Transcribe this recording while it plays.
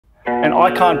And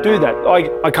I can't do that.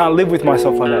 I can't live with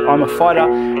myself like that. I'm a fighter,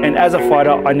 and as a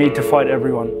fighter, I need to fight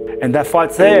everyone. And that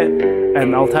fight's there,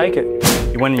 and I'll take it.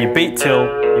 You went and you beat Till,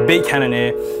 you beat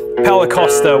Cannonier. Paulo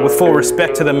Costa, with full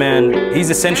respect to the man, he's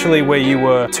essentially where you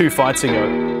were 2 fights ago.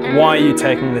 Why are you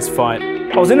taking this fight?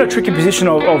 I was in a tricky position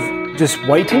of just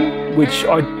waiting, which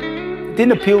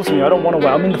didn't appeal to me. I don't want to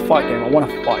wait. I'm in the fight game. I want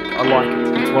to fight. I like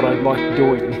it. It's what I like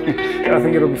doing. I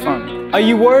think it'll be fun. Are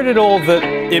you worried at all that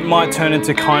it might turn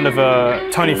into kind of a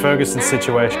Tony Ferguson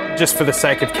situation, just for the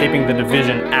sake of keeping the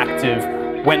division active?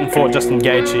 Went and fought Justin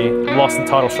Gaethje, lost the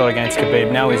title shot against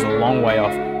Khabib, now he's a long way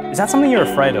off. Is that something you're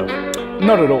afraid of?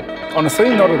 Not at all. Honestly,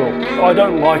 not at all. I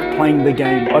don't like playing the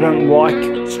game. I don't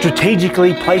like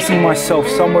strategically placing myself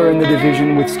somewhere in the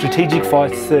division with strategic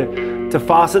fights for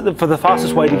the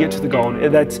fastest way to get to the goal.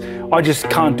 I just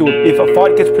can't do it. If a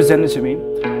fight gets presented to me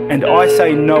and I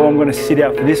say no, I'm going to sit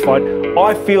out for this fight,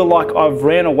 I feel like I've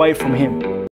ran away from him.